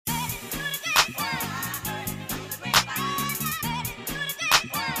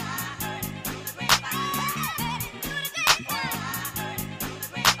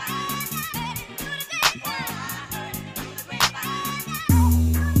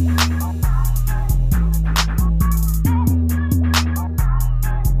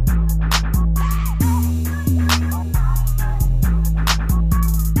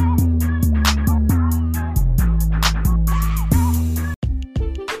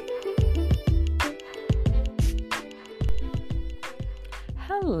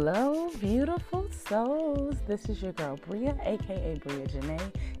Hello, beautiful souls. This is your girl, Bria, aka Bria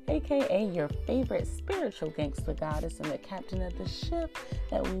Janae, aka your favorite spiritual gangster goddess and the captain of the ship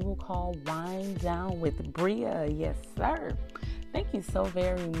that we will call Wind Down with Bria. Yes, sir. Thank you so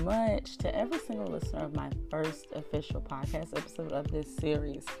very much to every single listener of my first official podcast episode of this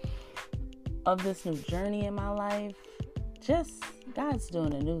series, of this new journey in my life. Just God's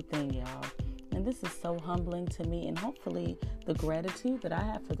doing a new thing, y'all. And this is so humbling to me, and hopefully the gratitude that I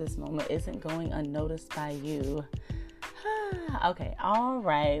have for this moment isn't going unnoticed by you. Okay, all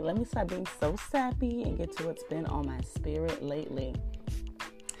right. Let me stop being so sappy and get to what's been on my spirit lately.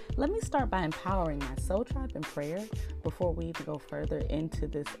 Let me start by empowering my soul tribe in prayer before we even go further into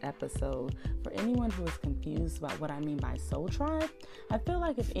this episode. For anyone who is confused about what I mean by soul tribe, I feel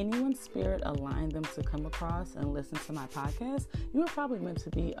like if anyone's spirit aligned them to come across and listen to my podcast, you are probably meant to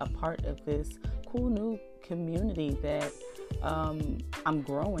be a part of this cool new community that I'm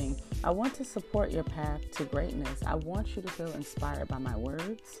growing. I want to support your path to greatness. I want you to feel inspired by my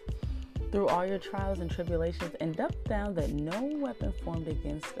words through all your trials and tribulations, and double down that no weapon formed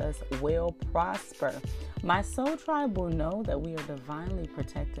against us will prosper. My soul tribe will know that we are divinely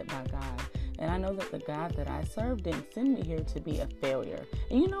protected by God. And I know that the God that I serve didn't send me here to be a failure.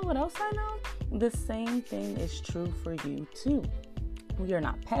 And you know what else I know? The same thing is true for you too. We are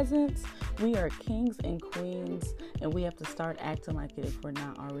not peasants. We are kings and queens, and we have to start acting like it if we're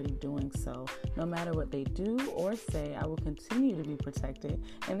not already doing so. No matter what they do or say, I will continue to be protected,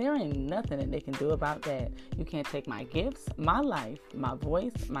 and there ain't nothing that they can do about that. You can't take my gifts, my life, my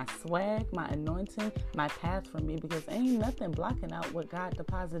voice, my swag, my anointing, my path from me, because ain't nothing blocking out what God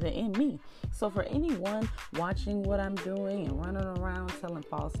deposited in me. So for anyone watching what I'm doing and running around telling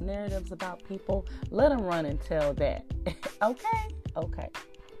false narratives about people, let them run and tell that. Okay.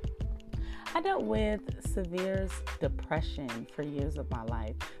 I dealt with severe depression for years of my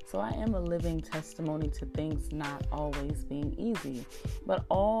life, so I am a living testimony to things not always being easy. But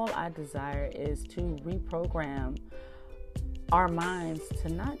all I desire is to reprogram our minds to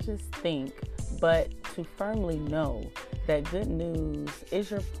not just think, but to firmly know that good news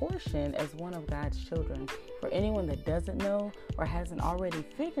is your portion as one of God's children. For anyone that doesn't know or hasn't already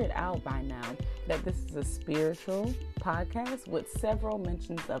figured out by now that this is a spiritual podcast with several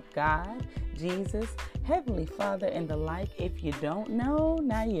mentions of God, Jesus, Heavenly Father, and the like. If you don't know,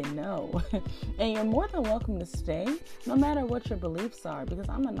 now you know. And you're more than welcome to stay, no matter what your beliefs are, because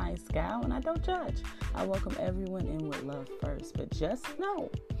I'm a nice gal and I don't judge. I welcome everyone in with love first. But just know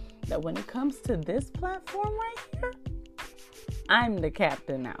that when it comes to this platform right here, I'm the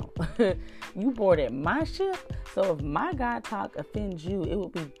captain now. You boarded my ship, so if my God talk offends you, it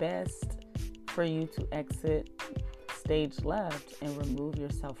would be best for you to exit stage left and remove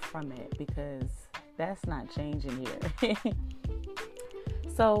yourself from it, because that's not changing here.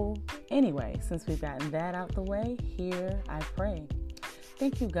 So anyway, since we've gotten that out the way, here I pray.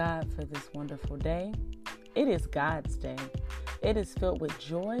 Thank you, God, for this wonderful day. It is God's day. It is filled with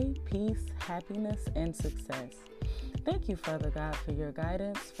joy, peace, happiness, and success. Thank you, Father God, for your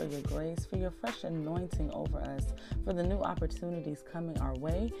guidance, for your grace, for your fresh anointing over us, for the new opportunities coming our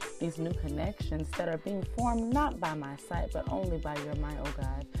way, these new connections that are being formed not by my sight, but only by your might, oh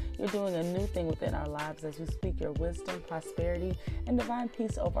God. You're doing a new thing within our lives as you speak your wisdom, prosperity, and divine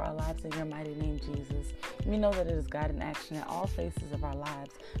peace over our lives in your mighty name, Jesus. We know that it is God in action in all phases of our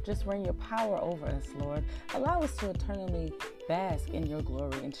lives. Just reign your power over us, Lord. Allow us to eternally bask in your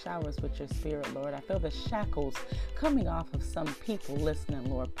glory and shower us with your spirit, Lord. I feel the shackles coming off of some people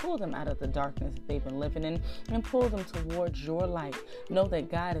listening, Lord. Pull them out of the darkness that they've been living in and pull them towards your light. Know that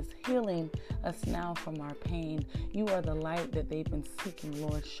God is healing us now from our pain. You are the light that they've been seeking,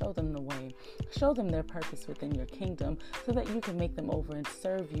 Lord. Show them the way. Show them their purpose within your kingdom so that you can make them over and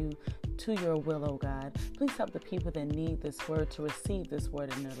serve you to your will, oh God. Please help the people that need this word to receive this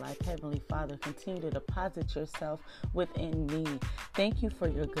word in their life. Heavenly Father, continue to deposit yourself within me. Thank you for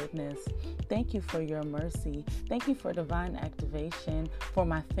your goodness. Thank you for your mercy. Thank you for divine activation for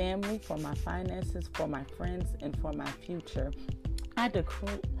my family, for my finances, for my friends, and for my future.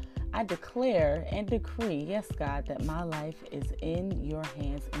 I declare and decree, yes, God, that my life is in your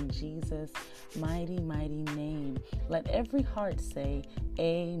hands in Jesus' mighty, mighty name. Let every heart say,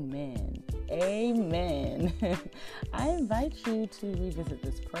 amen. Amen. I invite you to revisit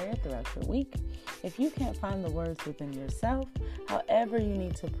this prayer throughout your week. If you can't find the words within yourself, however you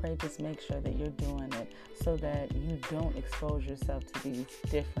need to pray, just make sure that you're doing it so that you don't expose yourself to these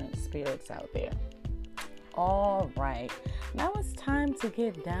different spirits out there. All right, now it's time to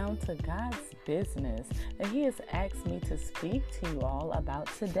get down to God's business that He has asked me to speak to you all about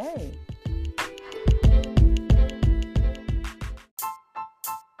today.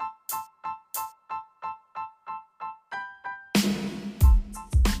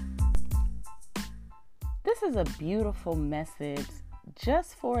 is a beautiful message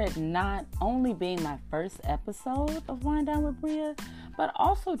just for it not only being my first episode of Wind Down with Bria, but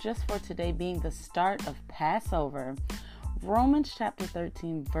also just for today being the start of Passover. Romans chapter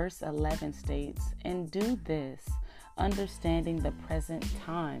 13 verse 11 states, "And do this, understanding the present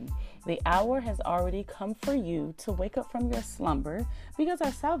time. The hour has already come for you to wake up from your slumber, because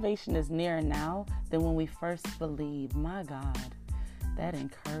our salvation is nearer now than when we first believed." My God, that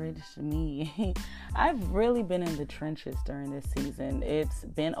encouraged me. I've really been in the trenches during this season. It's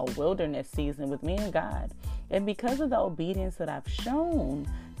been a wilderness season with me and God. And because of the obedience that I've shown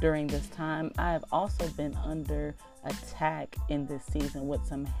during this time, I have also been under attack in this season with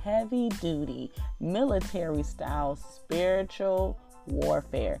some heavy duty military style spiritual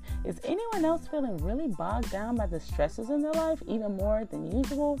warfare. Is anyone else feeling really bogged down by the stresses in their life even more than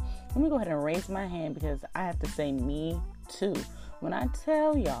usual? Let me go ahead and raise my hand, because I have to say me too. When I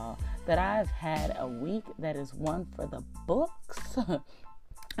tell y'all that I've had a week that is one for the books,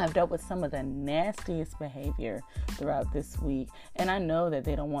 I've dealt with some of the nastiest behavior throughout this week, and I know that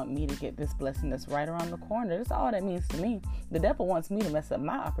they don't want me to get this blessing that's right around the corner. That's all that means to me. The devil wants me to mess up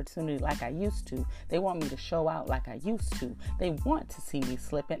my opportunity like I used to. They want me to show out like I used to. They want to see me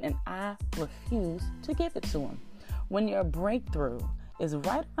slipping, and I refuse to give it to them. When your breakthrough is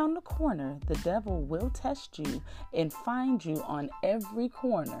right around the corner, the devil will test you and find you on every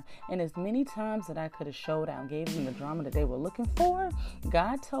corner. And as many times that I could have showed out and gave them the drama that they were looking for,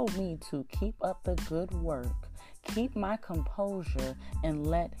 God told me to keep up the good work, keep my composure, and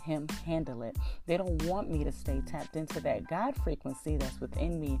let him handle it. They don't want me to stay tapped into that God frequency that's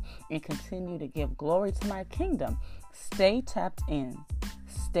within me and continue to give glory to my kingdom. Stay tapped in,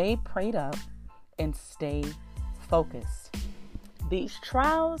 stay prayed up, and stay focused. These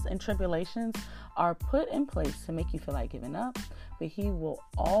trials and tribulations are put in place to make you feel like giving up, but he will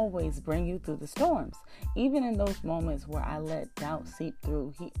always bring you through the storms. Even in those moments where I let doubt seep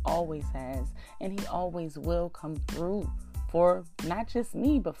through, he always has, and he always will come through for not just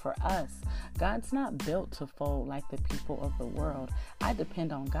me, but for us. God's not built to fold like the people of the world. I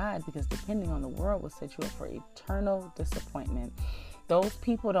depend on God, because depending on the world will set you up for eternal disappointment. Those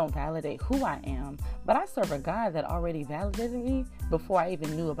people don't validate who I am, but I serve a God that already validated me before I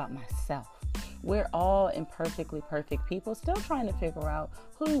even knew about myself. We're all imperfectly perfect people, still trying to figure out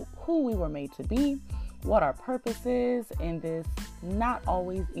who we were made to be, what our purpose is in this not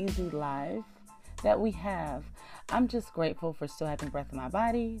always easy life that we have. I'm just grateful for still having breath in my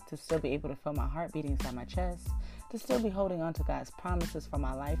body, to still be able to feel my heart beating inside my chest, to still be holding on to God's promises for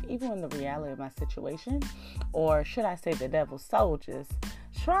my life, even when the reality of my situation, or should I say the devil's soldiers,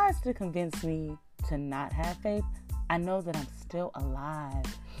 tries to convince me to not have faith. I know that I'm still alive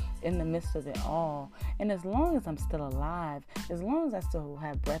in the midst of it all. And as long as I'm still alive, as long as I still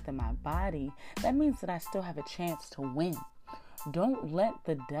have breath in my body, that means that I still have a chance to win. Don't let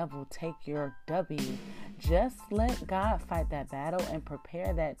the devil take your W. Just let God fight that battle and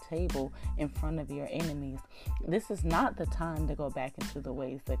prepare that table in front of your enemies. This is not the time to go back into the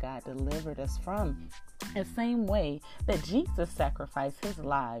ways that God delivered us from. The same way that Jesus sacrificed his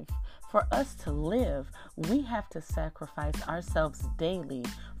life for us to live, we have to sacrifice ourselves daily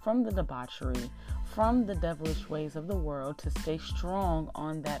from the debauchery, from the devilish ways of the world, to stay strong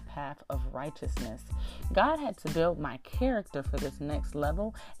on that path of righteousness. God had to build my character for this next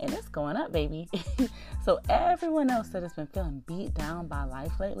level, and it's going up, baby. So everyone else that has been feeling beat down by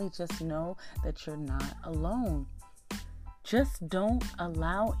life lately, just know that you're not alone. Just don't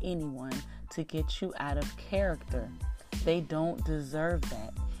allow anyone to get you out of character. They don't deserve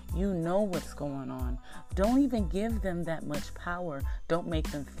that. You know what's going on. Don't even give them that much power. Don't make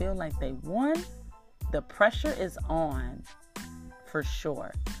them feel like they won. The pressure is on, for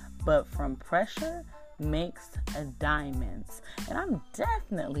sure. But from pressure makes a diamonds. And I'm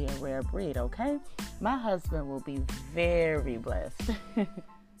definitely a rare breed, okay? My husband will be very blessed.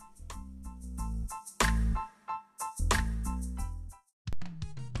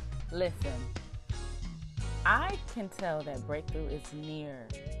 Listen, I can tell that breakthrough is near.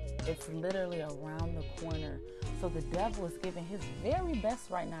 It's literally around the corner. So the devil is giving his very best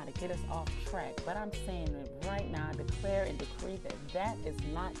right now to get us off track. But I'm saying it right now, I declare and decree that that is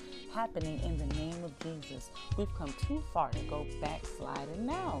not happening in the name of Jesus. We've come too far to go backsliding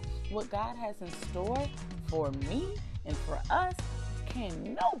now. What God has in store for me and for us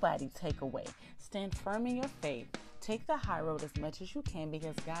can nobody take away. Stand firm in your faith. Take the high road as much as you can,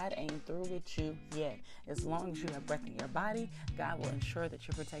 because God ain't through with you yet. As long as you have breath in your body, God will ensure that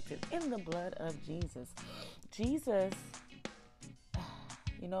you're protected in the blood of Jesus. Jesus,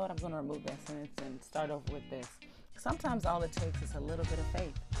 you know what? I'm going to remove that sentence and start over with this. Sometimes all it takes is a little bit of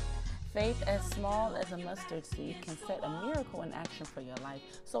faith. Faith as small as a mustard seed can set a miracle in action for your life.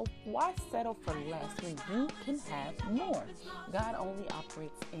 So why settle for less when you can have more? God only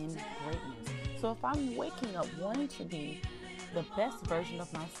operates in greatness. So if I'm waking up wanting to be the best version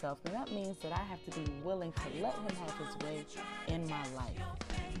of myself, then that means that I have to be willing to let him have his way in my life.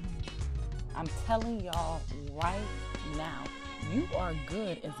 I'm telling y'all right now, you are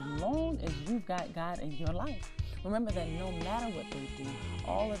good as long as you've got God in your life. Remember that no matter what they do,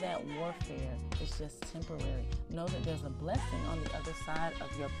 all of that warfare is just temporary. Know that there's a blessing on the other side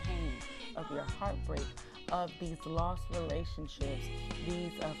of your pain, of your heartbreak, of these lost relationships,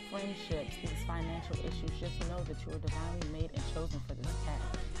 these friendships, these financial issues. Just know that you are divinely made and chosen for this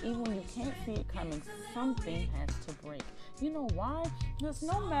path. Even when you can't see it coming, something has to break. You know why? Because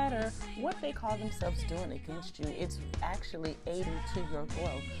no matter what they call themselves doing against you, it's actually aiding to your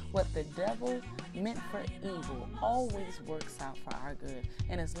growth. What the devil meant for evil always works out for our good.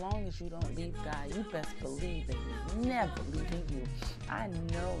 And as long as you don't leave God, you best believe that he's never leaving you. I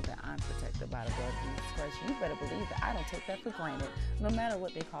know that I'm protected by the blood of Jesus Christ. You better believe that I don't take that for granted. No matter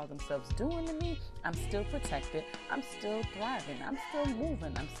what they call themselves doing to me, I'm still protected. I'm still thriving. I'm still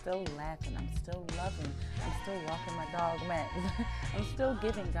moving. I'm still laughing. I'm still loving. I'm still walking my dog Max. I'm still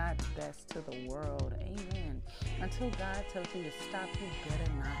giving God's best to the world. Amen. Until God tells you to stop, you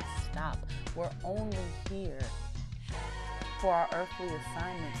better not stop. We're only here for our earthly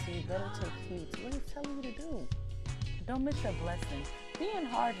assignment, so you better take heed to what he's telling you to do. Don't miss your blessing. Being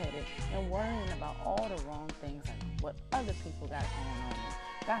hard-headed and worrying about all the wrong things, like what other people got going on, and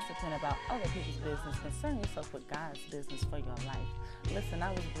gossiping about other people's business. Concern yourself with God's business for your life. Listen,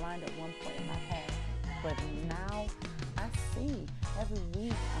 I was blind at one point in my past, but now I see. Every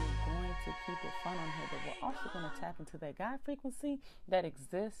week I'm going to keep it fun on here, but we're also going to tap into that God frequency that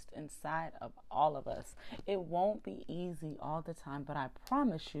exists inside of all of us. It won't be easy all the time, but I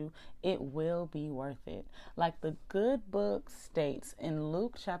promise you it will be worth it. Like the good book states in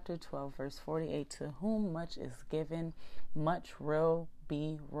Luke chapter 12, verse 48, to whom much is given, much will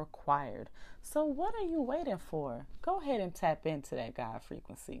be required. So what are you waiting for? Go ahead and tap into that God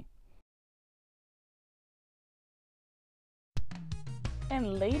frequency.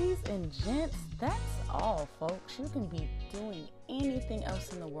 And ladies and gents, that's all, folks. You can be doing anything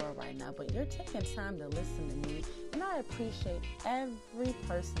else in the world right now, but you're taking time to listen to me, and I appreciate every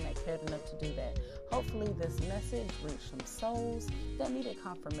person that cared enough to do that. Hopefully this message reached some souls that needed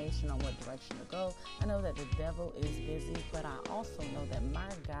confirmation on what direction to go. I know that the devil is busy, but I also know that my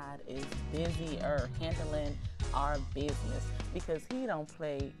God is busier handling our business, because he don't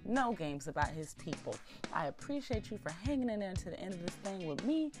play no games about his people. I appreciate you for hanging in there to the end of this thing with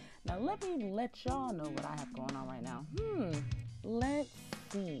me. Now let me let y'all know what I have going on right now. Let's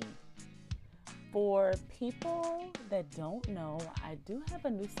see. For people that don't know, I do have a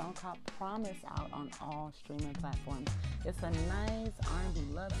new song called Promise out on all streaming platforms. It's a nice R&B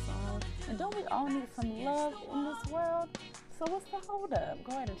love song. And don't we all need some love in this world? So what's the hold up?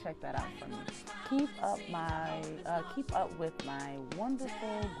 Go ahead and check that out for me. Keep up with my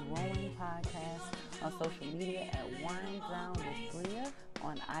wonderful growing podcast on social media at Wind Down with Bria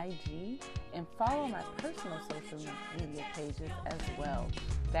on IG, and follow my personal social media pages as well.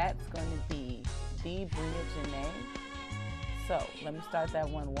 That's going to be The Bria Janae. So let me start that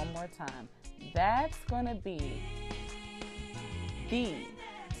one more time. That's going to be The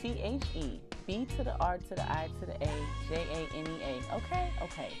THE B to the R to the I to the A JANEA.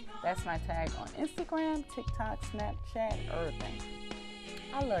 Okay. That's my tag on Instagram, TikTok, Snapchat, everything.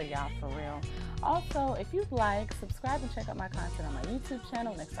 I love y'all for real. Also, if you'd like, subscribe and check out my content on my YouTube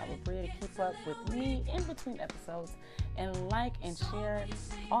channel, Next Stop with Bria, to keep up with me in between episodes, and like and share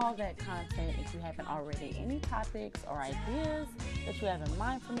all that content if you haven't already. Any topics or ideas that you have in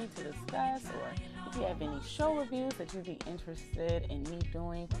mind for me to discuss, or if you have any show reviews that you'd be interested in me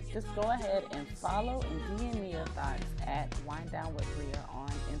doing, just go ahead and follow and DM me your thoughts at Wind Down with Bria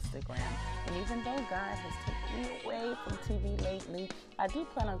on Instagram. And even though God has taken me away from TV lately, I do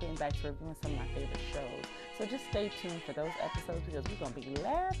plan on getting back to reviewing some of my favorite shows. So just stay tuned for those episodes, because we're going to be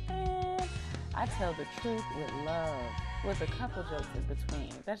laughing. I tell the truth with love, with a couple jokes in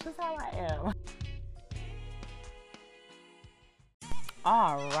between. That's just how I am.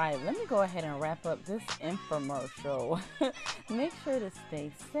 All right, let me go ahead and wrap up this infomercial. Make sure to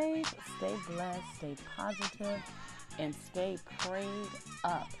stay safe, stay blessed, stay positive, and stay prayed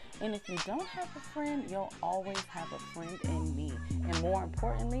up. And if you don't have a friend, you'll always have a friend in me. And more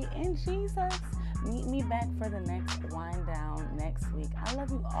importantly, in Jesus. Meet me back for the next Wind Down next week. I love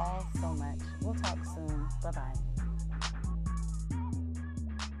you all so much. We'll talk soon. Bye-bye.